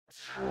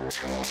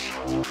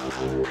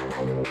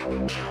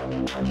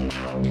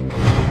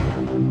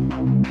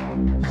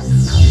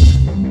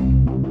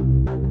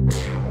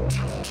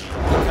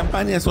In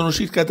Campania sono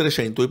circa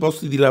 300 i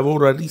posti di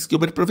lavoro a rischio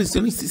per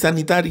professionisti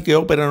sanitari che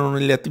operano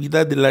nelle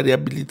attività della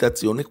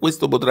riabilitazione e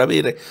questo potrà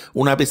avere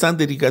una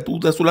pesante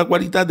ricaduta sulla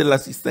qualità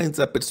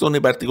dell'assistenza a persone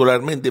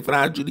particolarmente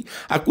fragili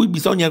a cui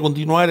bisogna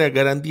continuare a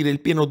garantire il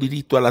pieno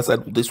diritto alla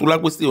salute. Sulla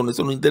questione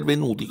sono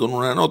intervenuti con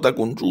una nota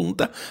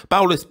congiunta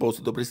Paolo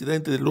Esposito,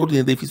 presidente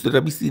dell'Ordine dei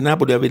fisioterapisti di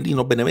Napoli,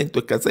 Avellino, Benevento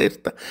e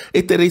Caserta,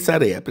 e Teresa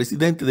Rea,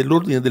 presidente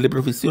dell'Ordine delle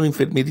professioni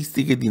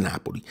infermieristiche di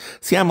Napoli.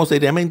 Siamo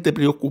seriamente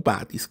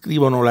preoccupati,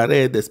 scrivono la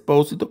Rea ed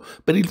Esposito,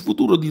 per il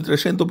futuro di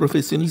 300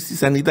 professionisti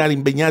sanitari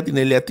impegnati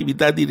nelle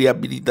attività di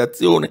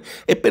riabilitazione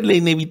e per le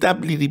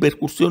inevitabili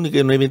ripercussioni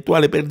che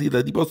un'eventuale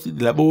perdita di posti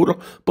di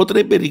lavoro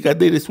potrebbe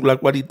ricadere sulla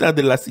qualità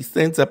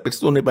dell'assistenza a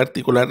persone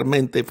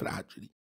particolarmente fragili.